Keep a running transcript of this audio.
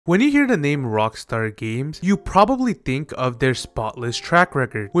When you hear the name Rockstar Games, you probably think of their spotless track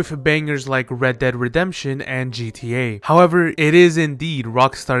record, with bangers like Red Dead Redemption and GTA. However, it is indeed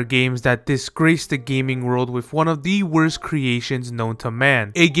Rockstar Games that disgraced the gaming world with one of the worst creations known to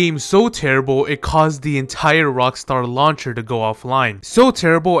man. A game so terrible it caused the entire Rockstar launcher to go offline. So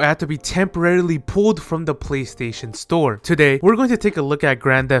terrible it had to be temporarily pulled from the PlayStation Store. Today, we're going to take a look at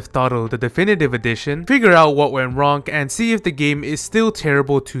Grand Theft Auto, the definitive edition, figure out what went wrong, and see if the game is still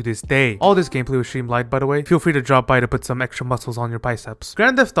terrible to this day. All this gameplay was streamed live, by the way. Feel free to drop by to put some extra muscles on your biceps.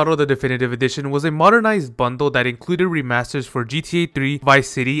 Grand Theft Auto the Definitive Edition was a modernized bundle that included remasters for GTA 3, Vice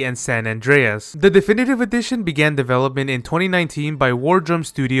City, and San Andreas. The Definitive Edition began development in 2019 by War Drum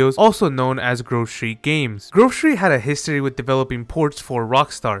Studios, also known as Grove Street Games. Grove Street had a history with developing ports for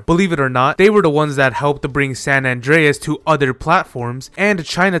Rockstar. Believe it or not, they were the ones that helped to bring San Andreas to other platforms, and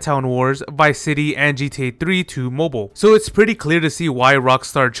Chinatown Wars, Vice City, and GTA 3 to mobile. So it's pretty clear to see why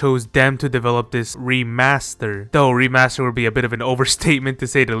Rockstar chose them to develop this remaster. Though remaster would be a bit of an overstatement to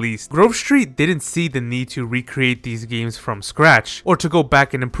say the least. Grove Street didn't see the need to recreate these games from scratch, or to go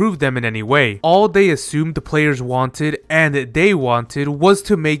back and improve them in any way. All they assumed the players wanted, and they wanted, was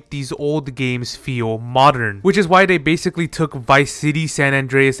to make these old games feel modern. Which is why they basically took Vice City, San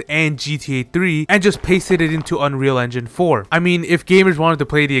Andreas, and GTA 3 and just pasted it into Unreal Engine 4. I mean, if gamers wanted to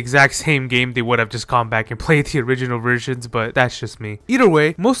play the exact same game, they would have just gone back and played the original versions, but that's just me. Either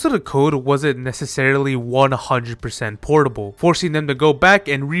way, most of the code wasn't necessarily 100% portable, forcing them to go back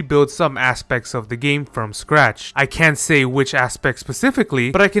and rebuild some aspects of the game from scratch. I can't say which aspects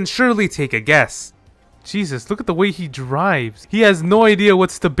specifically, but I can surely take a guess. Jesus, look at the way he drives. He has no idea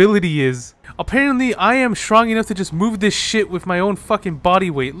what stability is. Apparently, I am strong enough to just move this shit with my own fucking body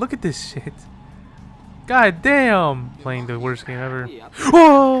weight. Look at this shit. God damn. Playing the worst game ever.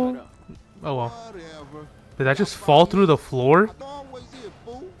 Oh! Oh well. Did that just fall through the floor?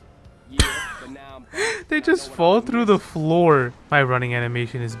 They just fall through the floor. My running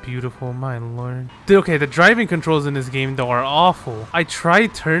animation is beautiful, my lord. Dude, okay, the driving controls in this game though are awful. I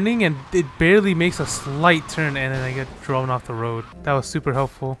tried turning and it barely makes a slight turn and then I get thrown off the road. That was super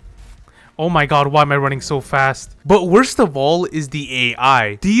helpful. Oh my god, why am I running so fast? But worst of all is the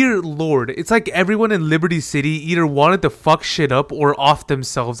AI. Dear lord, it's like everyone in Liberty City either wanted to fuck shit up or off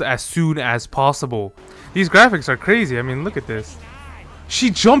themselves as soon as possible. These graphics are crazy, I mean, look at this. She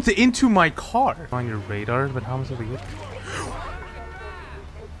jumped into my car. On your radar, but how much of it?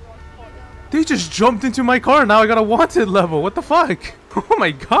 They just jumped into my car. Now I got a wanted level. What the fuck? Oh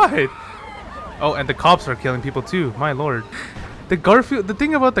my god. Oh, and the cops are killing people too. My lord. The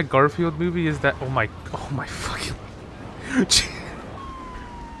thing about the Garfield movie is that, oh my fucking.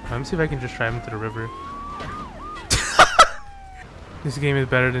 Let me see if I can just drive into the river. This game is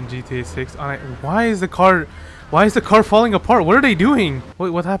better than GTA 6. Why is the car falling apart? What are they doing?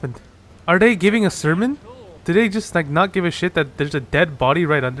 Wait, what happened? Are they giving a sermon? Did they just like not give a shit that there's a dead body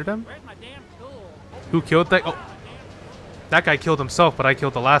right under them? Who killed that? Oh, that guy killed himself, but I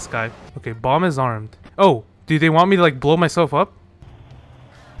killed the last guy. Okay, bomb is armed. Oh, do they want me to like blow myself up?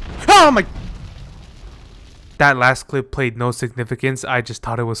 Oh my... That last clip played no significance, I just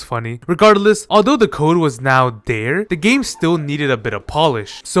thought it was funny. Regardless, although the code was now there, the game still needed a bit of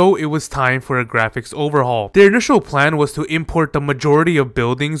polish, so it was time for a graphics overhaul. Their initial plan was to import the majority of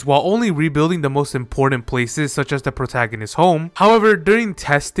buildings while only rebuilding the most important places such as the protagonist's home. However, during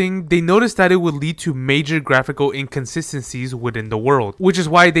testing, they noticed that it would lead to major graphical inconsistencies within the world, which is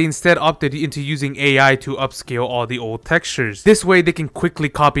why they instead opted into using AI to upscale all the old textures. This way they can quickly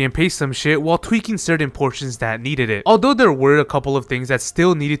copy and paste some shit while tweaking certain portions that needed it. Although there were a couple of things that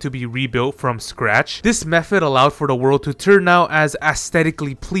still needed to be rebuilt from scratch, this method allowed for the world to turn out as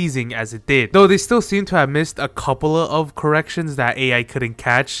aesthetically pleasing as it did. Though they still seem to have missed a couple of corrections that AI couldn't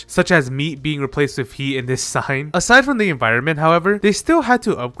catch, such as meat being replaced with heat in this sign. Aside from the environment, however, they still had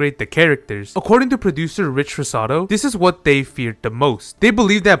to upgrade the characters. According to producer Rich Rosado, this is what they feared the most. They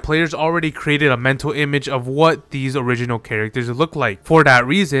believed that players already created a mental image of what these original characters look like. For that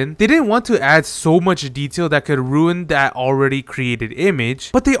reason, they didn't want to add so much detail that could ruin that already created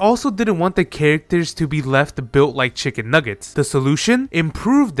image, but they also didn't want the characters to be left built like chicken nuggets. The solution?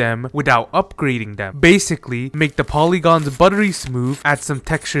 Improve them without upgrading them. Basically, make the polygons buttery smooth, add some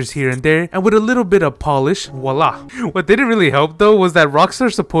textures here and there, and with a little bit of polish, voila. What didn't really help though was that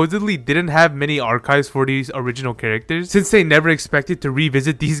Rockstar supposedly didn't have many archives for these original characters, since they never expected to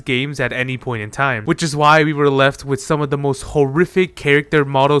revisit these games at any point in time, which is why we were left with some of the most horrific character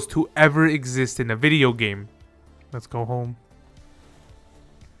models to ever exist in a video game. Let's go home.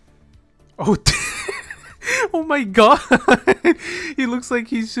 Oh, Oh my god. He looks like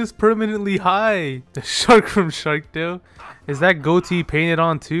he's just permanently high. The shark from Sharkdale. Is that goatee painted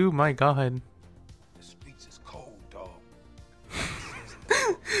on too? My god. This beach is cold, dog.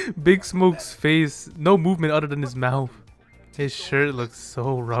 Big Smoke's face. No movement other than his mouth. His shirt looks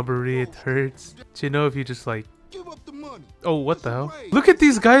so rubbery. It hurts. Do you know if you just like... Give up the money. Oh, what the hell? Look at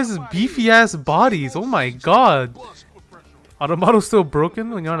these guys' beefy ass bodies. Oh my god. Are the models still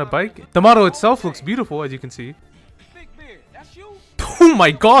broken when you're on a bike? The model itself looks beautiful, as you can see. Oh my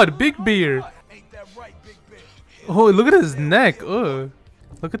god, Big Bear. Oh, look at his neck. Ugh.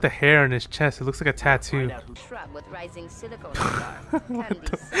 Look at the hair on his chest. It looks like a tattoo.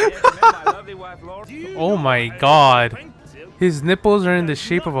 Oh my god. His nipples are in the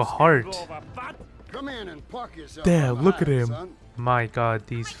shape of a heart. Damn, look at him. My god,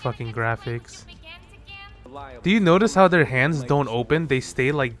 these fucking graphics. Do you notice how their hands don't open? They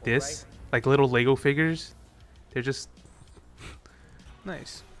stay like this, like little Lego figures. They're just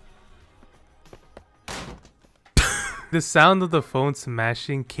nice. The sound of the phone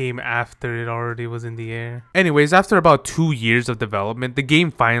smashing came after it already was in the air. Anyways, after about 2 years of development, the game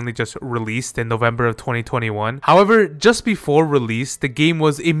finally just released in November of 2021. However, just before release, the game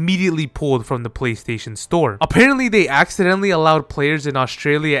was immediately pulled from the PlayStation Store. Apparently, they accidentally allowed players in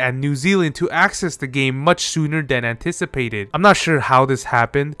Australia and New Zealand to access the game much sooner than anticipated. I'm not sure how this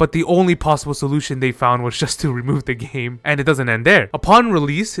happened, but the only possible solution they found was just to remove the game. And it doesn't end there. Upon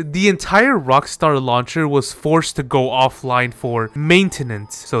release, the entire Rockstar launcher was forced to go offline for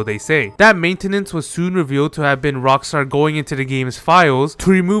maintenance, so they say. That maintenance was soon revealed to have been Rockstar going into the game's files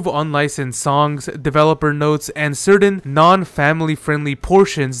to remove unlicensed songs, developer notes, and certain non-family friendly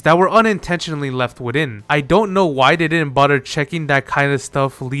portions that were unintentionally left within. I don't know why they didn't bother checking that kind of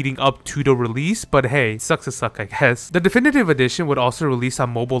stuff leading up to the release, but hey, sucks to suck, I guess. The definitive edition would also release on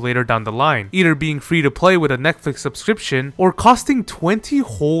mobile later down the line, either being free to play with a Netflix subscription or costing $20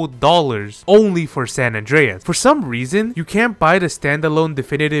 whole only for San Andreas. For some reason, you can't buy the standalone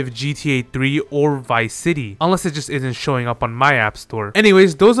definitive GTA 3 or Vice City, unless it just isn't showing up on my app store.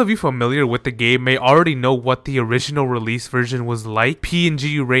 Anyways, those of you familiar with the game may already know what the original release version was like.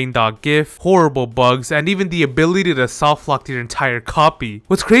 PNG rain.gif, horrible bugs, and even the ability to soft lock your entire copy.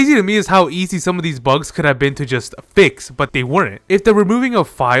 What's crazy to me is how easy some of these bugs could have been to just fix, but they weren't. If the removing of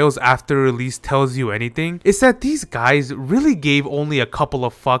files after release tells you anything, it's that these guys really gave only a couple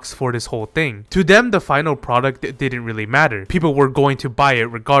of fucks for this whole thing. To them, the final product didn't really matter. People were going to buy it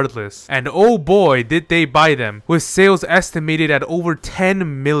regardless. And oh boy, did they buy them, with sales estimated at over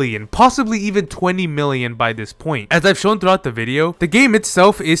 10 million, possibly even 20 million by this point. As I've shown throughout the video, the game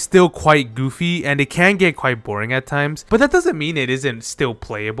itself is still quite goofy and it can get quite boring at times, but that doesn't mean it isn't still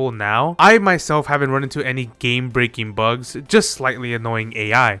playable now. I myself haven't run into any game-breaking bugs, just slightly annoying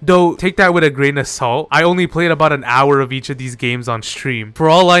AI. Though, take that with a grain of salt. I only played about an hour of each of these games on stream. For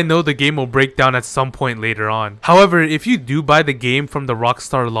all I know, the game will break down at some point later on. However, if you do buy the game from the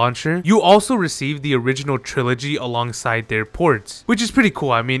Rockstar launcher, you also receive the original trilogy alongside their ports, which is pretty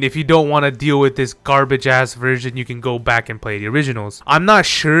cool. I mean, if you don't want to deal with this garbage ass version, you can go back and play the originals. I'm not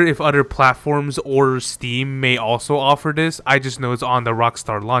sure if other platforms or Steam may also offer this. I just know it's on the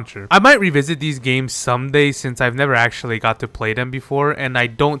Rockstar launcher. I might revisit these games someday since I've never actually got to play them before, and I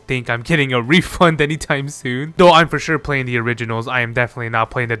don't think I'm getting a refund anytime soon. Though I'm for sure playing the originals, I am definitely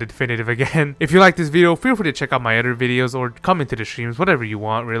not playing the definitive again. If you like this video, feel free to check out my other videos or come into the streams, whatever you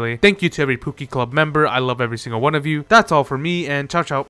want really. Thank you to every Pookie Club member. I love every single one of you. That's all for me, and ciao ciao.